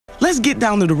let's get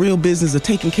down to the real business of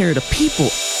taking care of the people.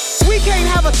 We can't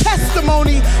have a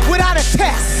testimony without a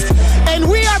test.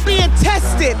 And we are being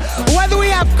tested whether we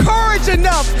have courage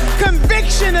enough,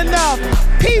 conviction enough,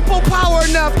 people power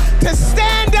enough to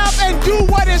stand up and do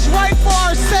what is right for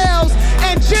ourselves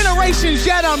and generations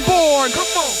yet unborn. Come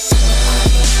on.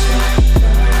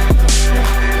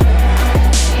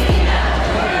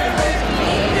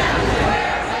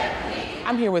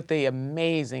 I'm here with the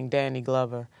amazing Danny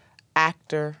Glover,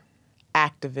 actor,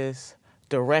 activist,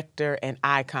 director, and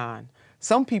icon.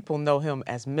 Some people know him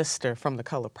as Mr. from The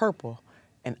Color Purple,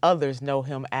 and others know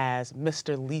him as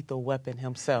Mr. Lethal Weapon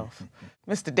himself.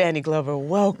 Mr. Danny Glover,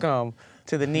 welcome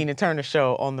to the Nina Turner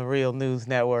Show on the Real News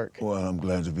Network. Well, I'm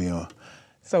glad to be on.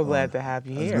 So glad to have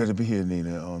you here. It's good to be here,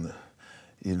 Nina, on the,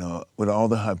 you know, with all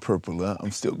the hyperbole,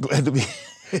 I'm still glad to be here.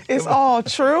 It's all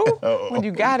true. When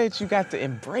you got it, you got to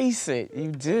embrace it.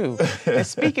 You do. And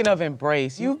speaking of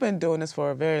embrace, you've been doing this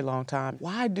for a very long time.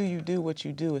 Why do you do what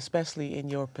you do, especially in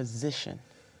your position?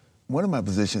 One of my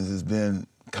positions has been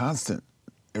constant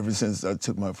ever since I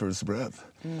took my first breath.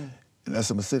 And that's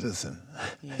I'm a citizen.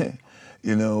 Yeah.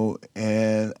 You know,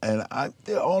 and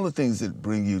there are all the things that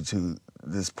bring you to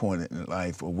this point in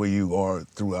life or where you are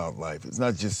throughout life. It's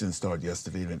not just didn't start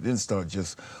yesterday, and it didn't start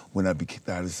just when I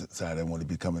decided I want to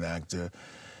become an actor.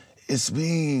 It's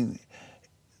the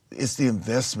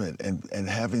investment and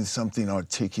having something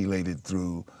articulated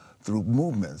through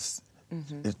movements,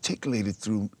 articulated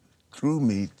through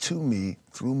me, to me,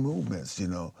 through movements, you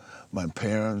know. My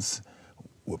parents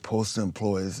were postal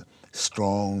employees,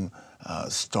 strong,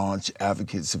 staunch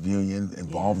advocates of union,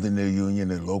 involved in their union,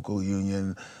 their local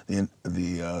union, the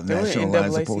National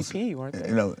Alliance of Postal, weren't they?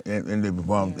 you know, and they were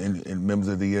involved in members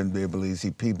of the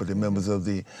NAACP, but they're members of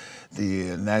the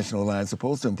National Alliance of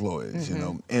Postal Employees, you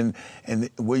know, and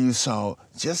where you saw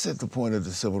just at the point of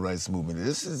the Civil Rights Movement,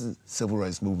 the Civil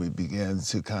Rights Movement began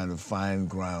to kind of find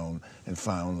ground and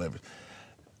find leverage.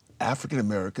 African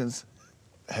Americans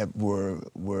were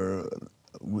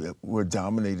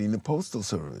dominating the postal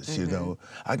service. You know,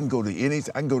 I can go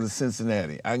to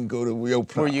Cincinnati. I can go to Rio.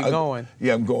 Where you going?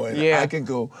 Yeah, I'm going. Yeah. I can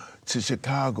go to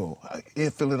Chicago,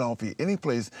 in Philadelphia, any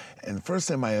place. And the first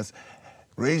time I asked,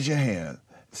 raise your hand.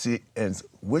 See, and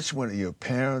which one of your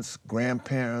parents,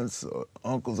 grandparents, or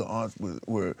uncles or aunts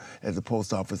were at the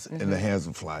post office, and the hands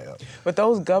would fly up. But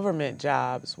those government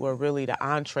jobs were really the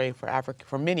entree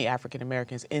for many African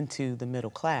Americans into the middle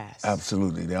class.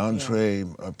 Absolutely. The entree,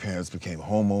 our parents became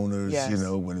homeowners, Yes. you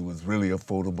know, when it was really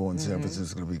affordable in San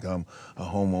Francisco to become a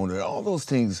homeowner. All those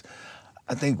things,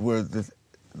 I think, were the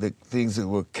things that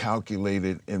were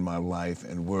calculated in my life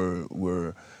and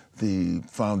were the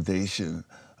foundation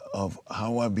of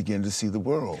how I began to see the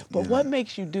world. But what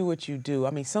makes you do what you do?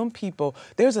 I mean, some people,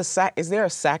 is there a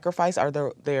sacrifice? Are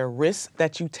there risks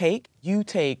that you take? You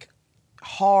take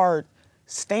hard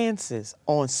stances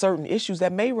on certain issues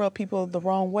that may rub people the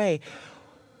wrong way.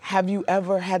 Have you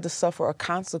ever had to suffer a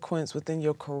consequence within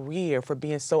your career for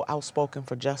being so outspoken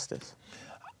for justice?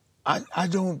 I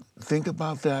don't think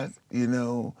about that, you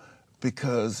know,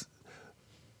 because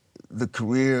the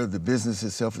career, the business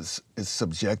itself is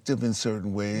subjective in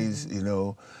certain ways, you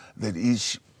know, that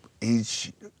each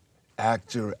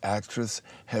actor, actress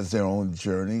has their own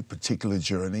journey, particular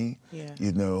journey,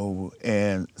 you know,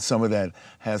 and some of that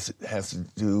has to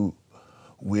do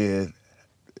with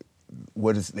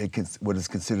what is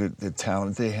considered the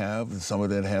talent they have, and some of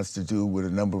that has to do with a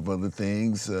number of other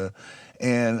things.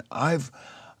 And I've,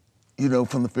 you know,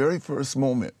 from the very first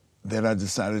moment that I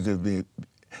decided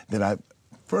that I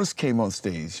first came on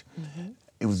stage,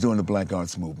 it was during the Black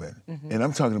Arts Movement. And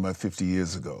I'm talking about 50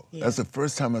 years ago. That's the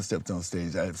first time I stepped on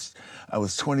stage. I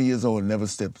was 20 years old and never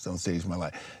stepped on stage in my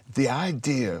life. The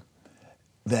idea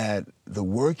that the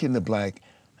work in the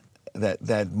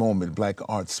that moment, Black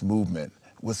Arts Movement,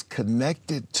 was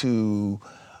connected to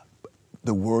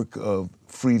the work of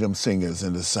freedom singers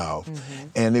in the South,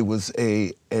 and it was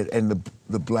the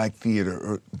Black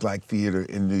theater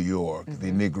in New York,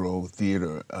 the Negro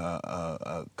Theater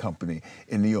Company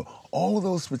in New York, all of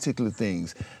those particular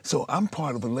things. So I'm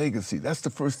part of a legacy. That's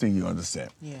the first thing you understand.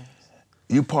 Yes.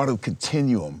 You're part of a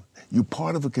continuum. You're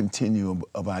part of a continuum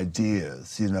of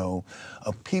ideas, you know,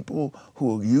 of people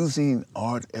who are using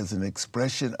art as an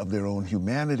expression of their own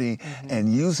humanity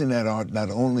and using that art not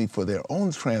only for their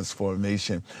own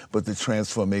transformation, but the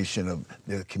transformation of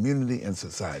their community and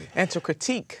society. And to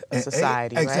critique a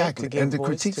society, exactly, right? To give and to voice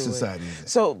critique to society. It.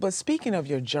 So, but speaking of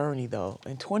your journey, though,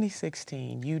 in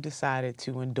 2016, you decided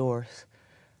to endorse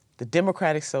the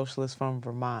Democratic Socialists from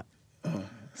Vermont,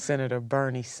 Senator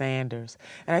Bernie Sanders.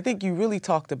 And I think you really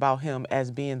talked about him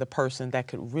as being the person that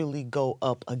could really go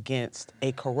up against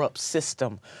a corrupt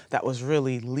system that was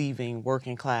really leaving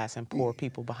working class and poor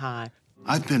people behind.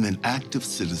 I've been an active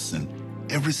citizen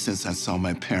ever since I saw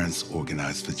my parents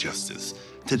organize for justice.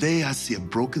 Today, I see a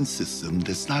broken system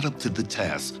that's not up to the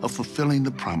task of fulfilling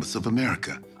the promise of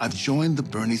America. I've joined the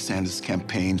Bernie Sanders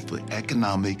campaign for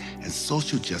economic and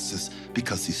social justice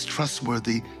because he's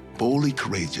trustworthy, boldly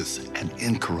courageous, and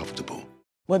incorruptible.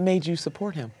 What made you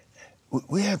support him?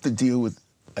 We have to deal with,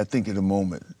 I think, in a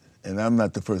moment, and I'm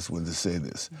not the first one to say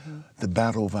this, the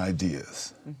battle of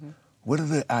ideas. What are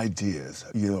the ideas?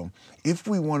 You know, if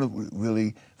we want to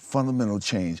really fundamental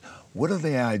change, what are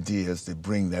the ideas that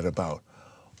bring that about?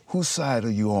 Whose side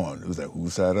are you on? It was like,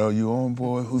 whose side are you on,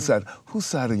 boy? Whose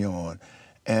side are you on?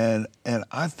 And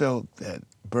I felt that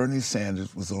Bernie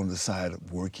Sanders was on the side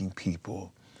of working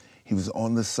people. He was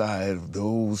on the side of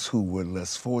those who were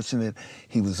less fortunate.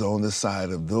 He was on the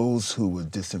side of those who were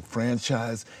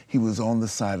disenfranchised. He was on the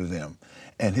side of them.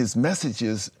 And his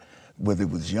messages, whether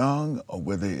it was young or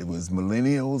whether it was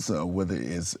millennials or whether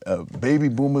it's baby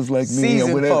boomers like me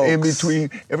or whatever, in between,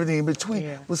 everything in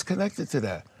between was connected to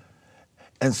that.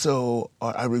 And so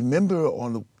I remember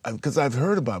because I've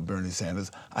heard about Bernie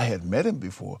Sanders. I had met him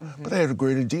before, but I heard a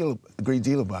great deal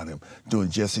about him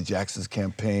during Jesse Jackson's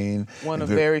campaign. One of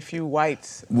very few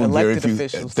whites elected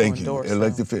officials to endorse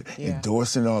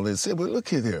endorsing all this. Say, well, look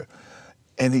here.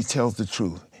 And he tells the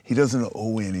truth. He doesn't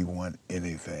owe anyone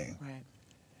anything. Right.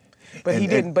 But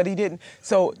he didn't.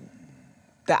 So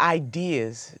the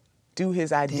ideas, do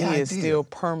his ideas still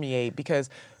permeate? Because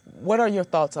what are your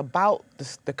thoughts about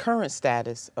the current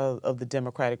status of the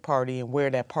Democratic Party and where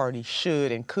that party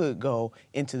should and could go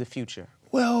into the future?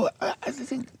 Well, I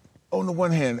think on the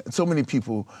one hand, so many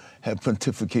people have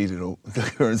pontificated on the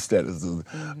current status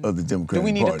of the Democratic Party. Do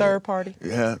we need a third party?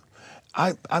 Yeah.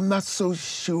 I'm not so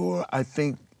sure. I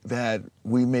think that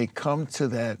we may come to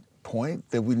that point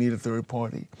that we need a third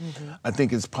party. I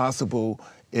think it's possible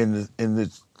at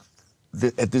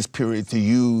this period to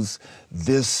use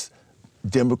this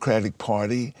Democratic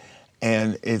Party,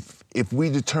 and if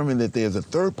we determine that there's a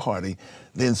third party,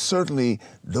 then certainly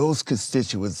those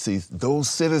constituencies, those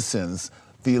citizens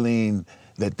feeling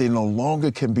that they no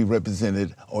longer can be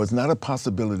represented, or it's not a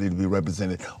possibility to be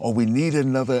represented, or we need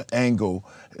another angle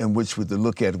in which we to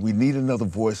look at it, we need another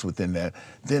voice within that,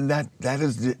 then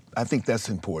I think that's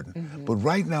important. But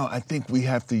right now, I think we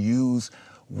have to use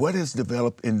what is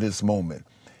developed in this moment.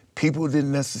 People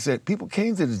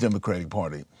came to the Democratic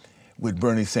Party with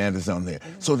Bernie Sanders on there.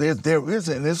 So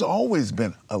there's always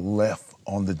been a left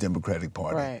on the Democratic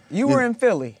Party. Right. You were in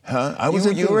Philly. Huh?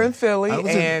 You were in Philly,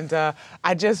 and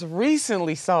I just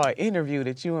recently saw an interview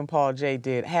that you and Paul Jay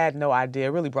did. Had no idea.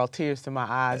 It really brought tears to my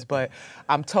eyes, but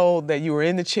I'm told that you were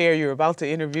in the chair, you were about to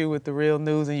interview with The Real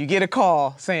News, and you get a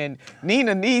call saying,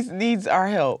 Nina needs our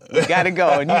help. We got to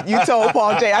go. And you told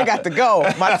Paul Jay, I got to go.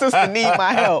 My sister needs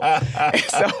my help. And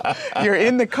so you're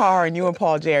in the car, and you and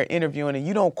Paul Jay are interviewing, and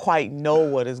you don't quite know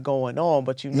what is going on,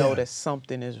 but you know that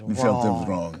something is wrong. Something's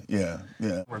wrong, yeah.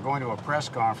 We're going to a press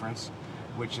conference,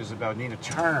 which is about Nina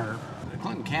Turner. The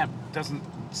Clinton camp doesn't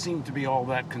seem to be all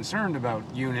that concerned about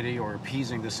unity or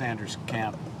appeasing the Sanders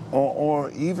camp. Or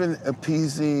even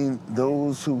appeasing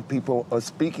those who people are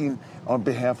speaking on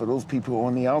behalf of those people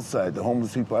on the outside, the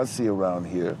homeless people I see around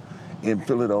here in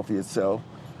Philadelphia itself,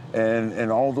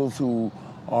 and all those who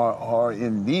are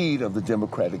in need of the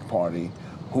Democratic Party,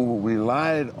 who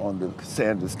relied on the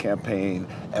Sanders campaign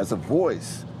as a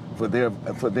voice for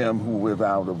them who were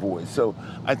without a voice. So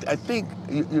I think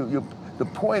the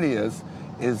point is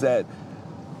that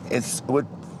it's what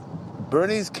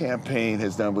Bernie's campaign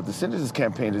has done, what the Sanders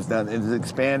campaign has done, is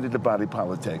expanded the body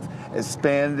politics,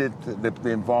 expanded the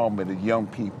involvement of young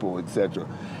people, etc.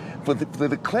 For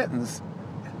the Clintons,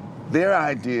 their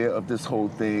idea of this whole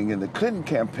thing and the Clinton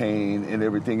campaign and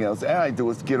everything else, their idea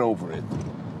was get over it.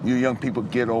 You young people,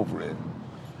 get over it.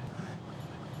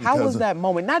 How was that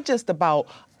moment? Not just about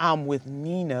I'm with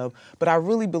Nina, but I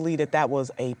really believe that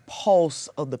was a pulse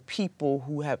of the people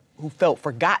who felt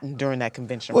forgotten during that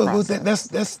convention process.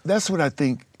 Well, that's what I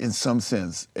think in some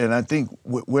sense. And I think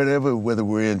whether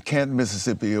we're in Canton,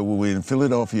 Mississippi, or we're in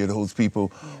Philadelphia, those people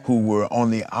who were on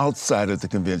the outside of the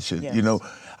convention,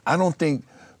 I don't think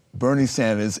Bernie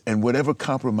Sanders and whatever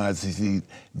compromises he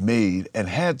made and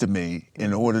had to make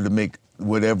in order to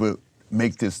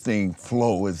make this thing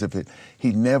flow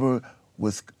he never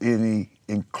was any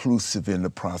inclusive in the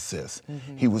process.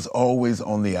 He was always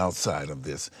on the outside of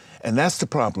this. And that's the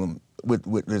problem with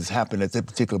what has happened at that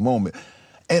particular moment.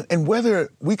 And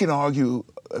whether we can argue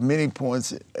many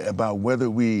points about whether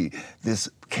this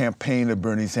campaign of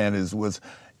Bernie Sanders was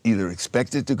either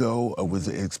expected to go or was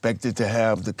expected to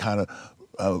have the kind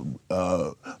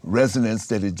of resonance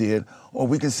that it did, or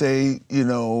we can say, you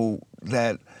know,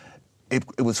 that it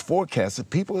was forecasted.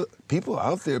 People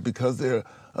out there, because they're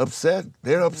upset,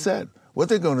 What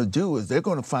they're going to do is they're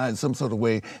going to find some sort of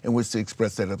way in which to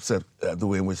express that upset, the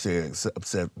way in which they're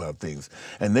upset about things.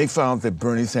 And they found that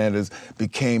Bernie Sanders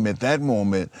became, at that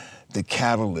moment, the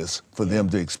catalyst for them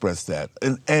to express that.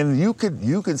 And you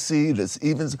could see that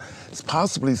even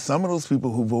possibly some of those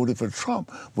people who voted for Trump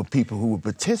were people who would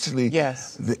potentially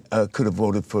could have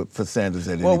voted for Sanders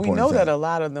at any point in time. Well, we know that a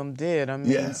lot of them did. I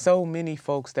mean, so many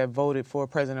folks that voted for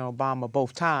President Obama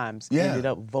both times ended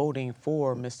up voting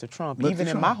for Mr. Trump. Even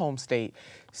in my home state,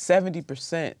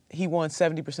 70%, he won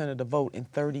 70% of the vote in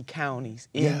 30 counties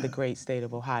in the great state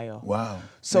of Ohio. Wow.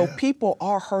 So people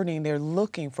are hurting. They're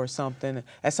looking for something.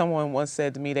 As someone once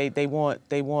said to me, they want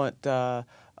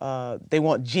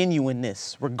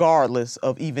genuineness, regardless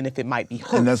of even if it might be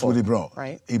hurtful. And that's what he brought.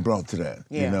 Right? He brought to that.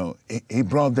 Yeah. You know, he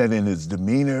brought that in his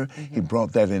demeanor. He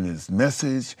brought that in his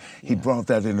message. He brought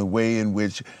that in a way in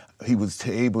which he was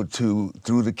able to,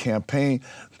 through the campaign,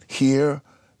 hear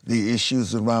the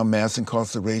issues around mass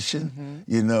incarceration.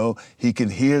 You know, he can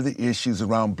hear the issues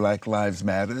around Black Lives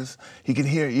Matters. He can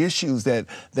hear issues that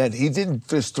he didn't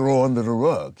just throw under the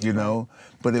rug, you know,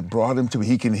 but it brought him to,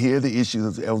 he can hear the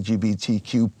issues of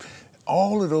LGBTQ.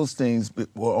 All of those things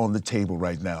were on the table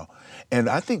right now. And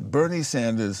I think Bernie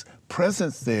Sanders'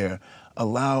 presence there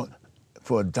allowed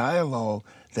for a dialogue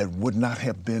that would not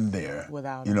have been there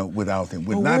without him.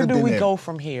 Well, where do we go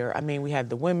from here? I mean, we had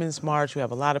the Women's March. We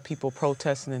have a lot of people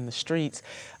protesting in the streets.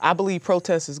 I believe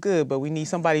protest is good, but we need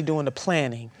somebody doing the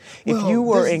planning. If you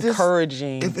were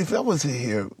encouraging... If I was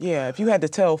here... Yeah, if you had to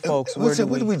tell folks, what do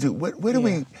we do? Where do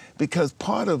we... Because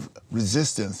part of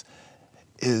resistance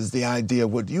is the idea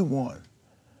of what you want,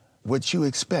 what you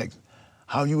expect,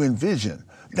 how you envision.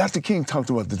 Dr. King talked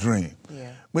about the dream.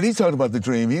 Yeah. When he talked about the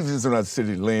dream, he was just not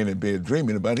sitting laying in bed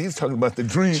dreaming about it. He was talking about the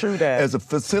dream as a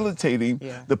facilitating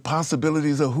the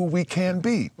possibilities of who we can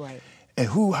be. Right. And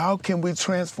how can we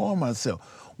transform ourselves?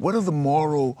 What are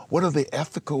the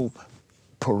ethical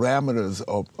parameters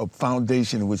of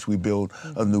foundation in which we build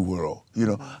a new world? You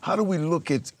know, how do we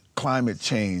look at climate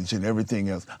change and everything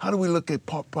else? How do we look at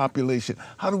population?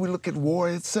 How do we look at war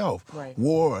itself? Right.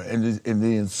 War and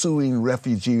the ensuing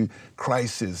refugee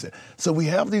crisis. So we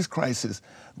have these crises,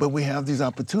 but we have these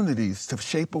opportunities to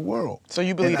shape a world. So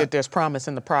you believe that there's promise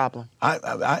in the problem?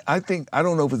 I think, I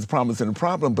don't know if it's promise in the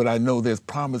problem, but I know there's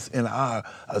promise in our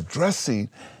addressing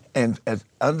and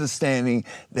understanding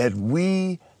that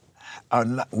we are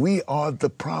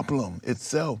the problem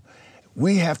itself.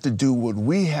 We have to do what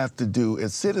we have to do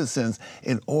as citizens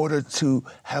in order to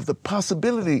have the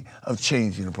possibility of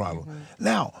changing the problem.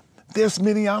 Now, there's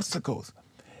many obstacles.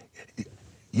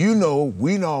 You know,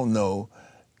 we all know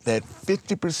that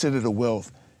 50% of the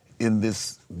wealth in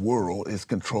this world is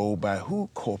controlled by who?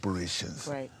 Corporations.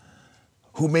 Right.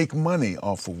 Who make money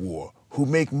off of war, who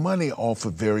make money off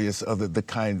of various other, the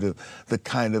kind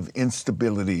of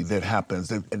instability that happens,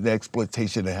 the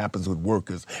exploitation that happens with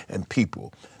workers and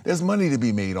people. There's money to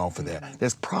be made off of that.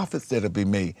 There's profits that are being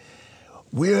made.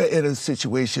 We're in a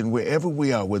situation wherever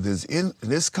we are, whether it's in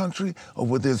this country or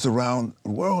whether it's around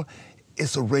the world,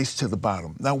 it's a race to the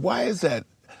bottom. Now, why is that?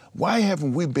 Why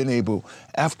haven't we been able,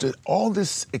 after all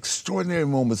this extraordinary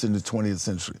moments in the 20th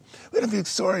century, we have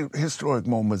historic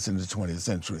moments in the 20th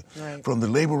century, from the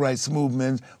labor rights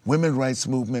movement, women's rights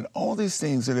movement, all these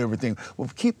things and everything, we'll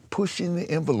keep pushing the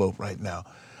envelope right now.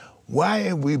 Why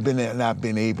have we not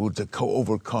been able to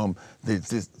overcome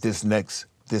this next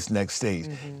stage?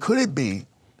 Could it be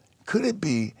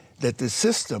that the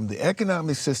system, the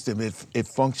economic system it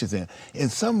functions in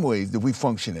some ways that we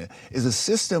function in, is a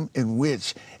system in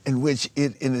which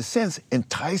it, in a sense,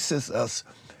 entices us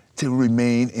to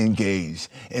remain engaged,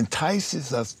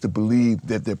 entices us to believe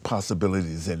that there are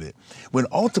possibilities in it, when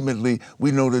ultimately we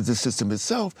know that the system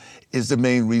itself is the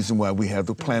main reason why we have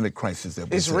the planet crisis that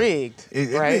we It's rigged,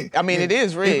 right? I mean, it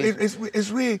is rigged.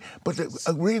 It's rigged, but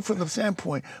rigged from the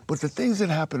standpoint, but the things that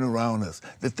happen around us,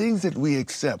 the things that we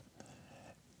accept,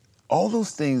 all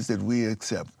those things that we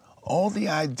accept, all the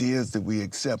ideas that we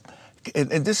accept, and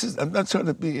this is, I'm not trying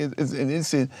to be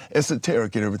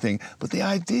esoteric and everything, but the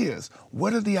ideas,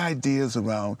 what are the ideas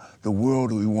around the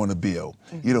world we want to build?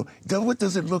 You know, what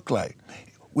does it look like?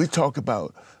 We talk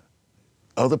about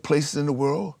other places in the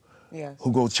world,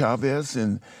 Hugo Chavez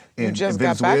and you just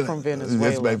Venezuela. Got back from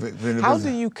Venezuela. How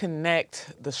do you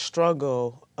connect the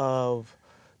struggle of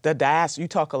The diaspora, you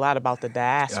talk a lot about the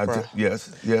diaspora.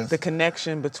 Yes, yes. The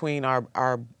connection between our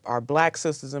black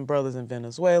sisters and brothers in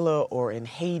Venezuela or in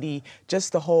Haiti,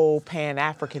 just the whole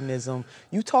Pan-Africanism.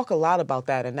 You talk a lot about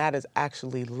that, and that is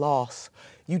actually lost.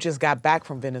 You just got back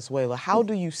from Venezuela. How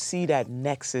do you see that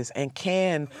nexus, and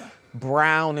can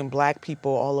brown and black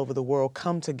people all over the world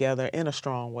come together in a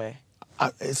strong way?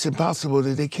 It's impossible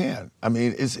that they can. I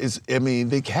mean,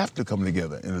 they have to come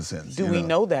together in a sense. Do we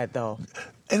know that, though?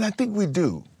 And I think we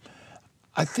do.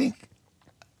 I think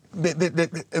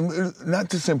that not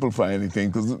to simplify anything,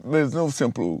 because there's no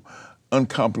simple,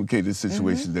 uncomplicated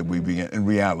situations that we be in.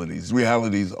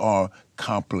 Realities are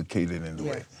complicated in a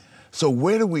way. So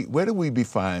where do we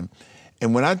define?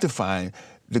 And when I define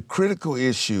the critical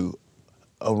issue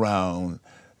around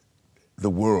the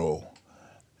world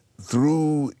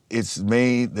through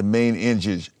the main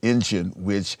engine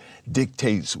which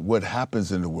dictates what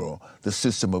happens in the world, the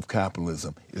system of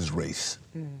capitalism, is race.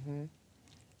 Mm-hmm.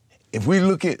 If we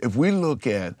look at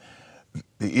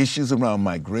the issues around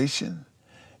migration,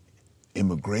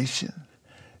 immigration,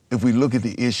 if we look at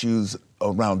the issues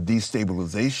around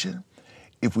destabilization,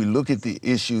 if we look at the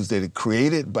issues that are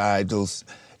created by those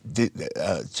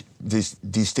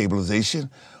destabilization,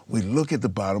 we look at the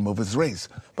bottom of its race.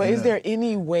 But is there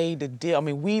any way to deal? I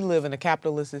mean, we live in a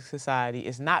capitalistic society.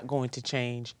 It's not going to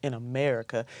change in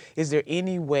America. Is there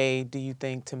any way, do you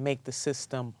think, to make the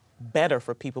system better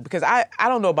for people? Because I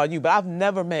don't know about you, but I've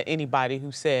never met anybody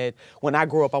who said, when I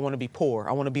grow up, I want to be poor.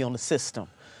 I want to be on the system.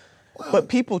 Well, but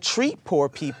people treat poor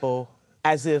people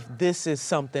as if this is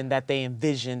something that they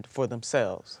envisioned for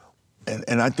themselves.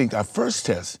 And I think our first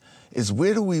test is,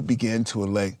 where do we begin to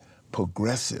elect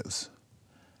progressives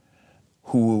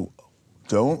who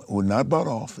are not bought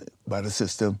off by the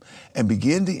system, and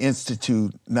begin to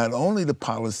institute not only the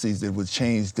policies that would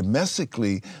change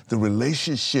domestically the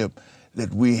relationship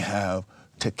that we have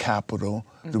to capital,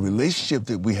 the relationship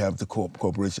that we have to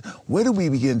corporation. Where do we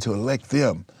begin to elect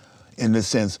them, in the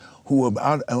sense, who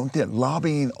are out there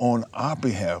lobbying on our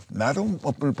behalf, not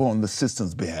upon the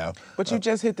system's behalf? But you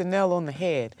just hit the nail on the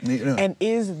head. And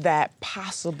is that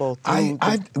possible?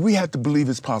 We have to believe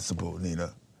it's possible,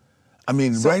 Nina. I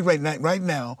mean, right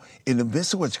now, in the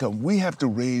midst of what's coming, we have to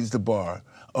raise the bar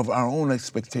of our own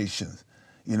expectations.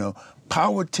 You know,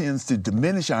 power tends to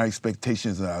diminish our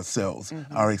expectations of ourselves,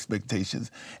 our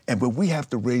expectations, but we have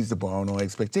to raise the bar on our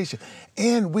expectations.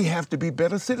 And we have to be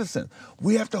better citizens.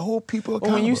 We have to hold people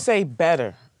accountable. When you say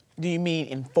better, do you mean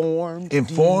informed?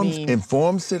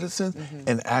 Informed citizens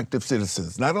and active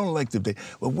citizens, not on elective day.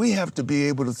 But we have to be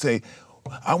able to say,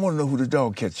 I want to know who the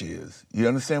dog catcher is. You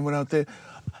understand what out there?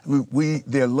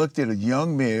 They looked at a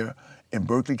young mayor in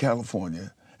Berkeley,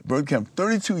 California,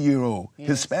 32-year-old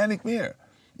Hispanic mayor.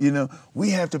 You know, we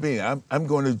have to be. I'm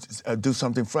going to do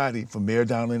something Friday for Mayor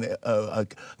Dowling, a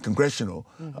congressional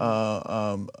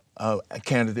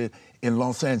candidate in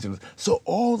Los Angeles. So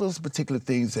all those particular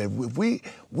things that we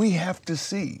have to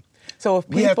see. So if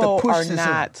people are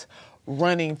not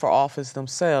running for office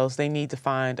themselves, they need to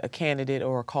find a candidate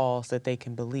or a cause that they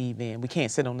can believe in. We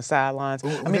can't sit on the sidelines.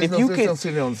 I mean, if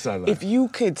you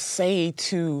could say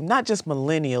to not just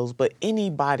millennials, but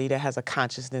anybody that has a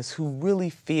consciousness who really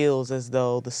feels as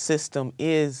though the system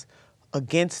is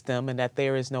against them and that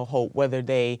there is no hope, whether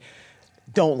they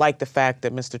don't like the fact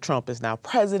that Mr. Trump is now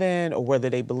president, or whether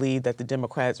they believe that the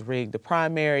Democrats rigged the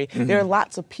primary. There are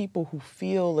lots of people who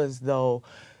feel as though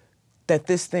that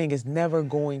this thing is never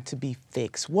going to be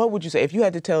fixed. What would you say if you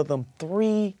had to tell them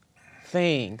 3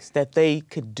 things that they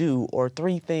could do, or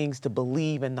 3 things to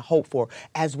believe and to hope for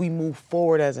as we move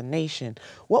forward as a nation?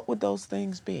 What would those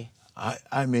things be?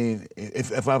 I mean,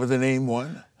 if I were to name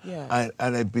one, I'd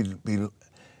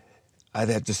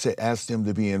have to ask them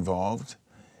to be involved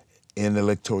in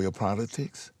electoral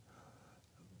politics.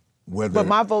 But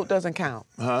my vote doesn't count.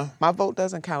 Huh? My vote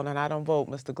doesn't count, and I don't vote,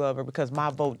 Mr. Glover, because my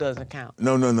vote doesn't count.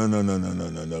 No.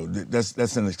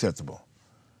 That's unacceptable.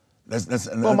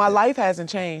 Well, my life hasn't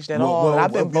changed at all, and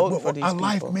I've been voting for these people. Our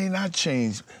life may not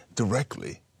change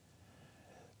directly.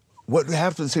 What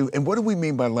happens to, and what do we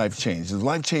mean by life change? Does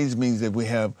life change means that we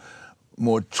have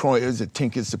more Troyers or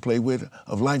Tinkers to play with?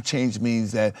 Of life change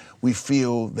means that we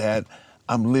feel that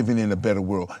I'm living in a better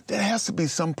world. There has to be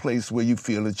some place where you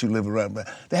feel that you live around.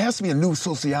 There has to be a new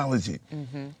sociology.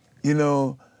 You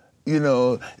know,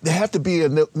 there has to be a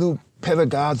new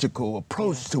pedagogical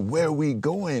approach to where we're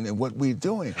going and what we're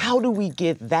doing. How do we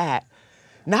get that?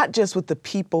 Not just with the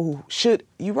people who should,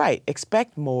 you're right,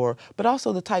 expect more, but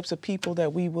also the types of people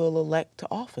that we will elect to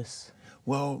office.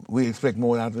 Well, we expect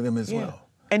more out of them as well.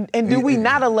 And do we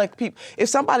not elect people? If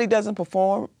somebody doesn't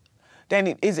perform,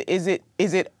 Danny, is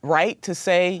it right to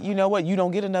say, you know what, you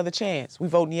don't get another chance. We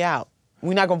voting you out.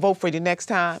 We're not gonna vote for you next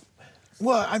time.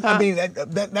 Well, I mean,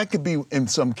 that could be in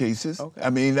some cases. Okay. I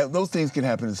mean, those things can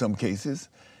happen in some cases.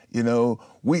 You know,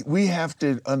 we have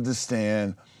to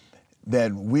understand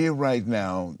that we're right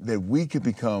now, that we could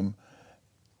become,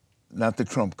 not the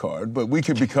Trump card, but we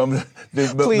could become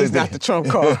Please, not the Trump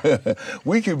card.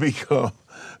 We could become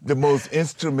the most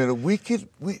instrumental.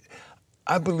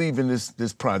 I believe in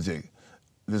this project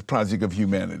of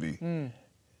humanity.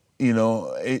 You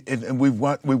know, and we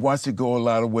watched it go a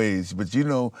lot of ways. But you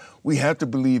know, we have to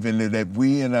believe in it, that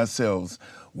we and ourselves,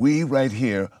 we right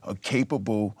here are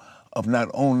capable of not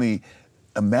only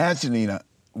imagining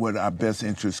what our best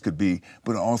interests could be,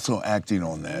 but also acting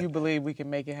on that. You believe we can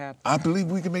make it happen? I believe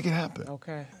we can make it happen.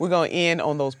 Okay. We're going to end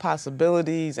on those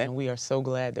possibilities, and we are so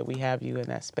glad that we have you in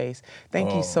that space.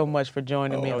 Thank you so much for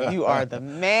joining me. You are the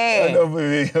man.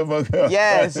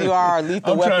 Yes, you are a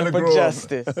lethal weapon for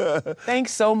justice.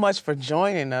 Thanks so much for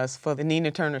joining us for the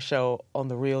Nina Turner Show on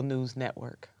the Real News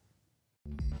Network.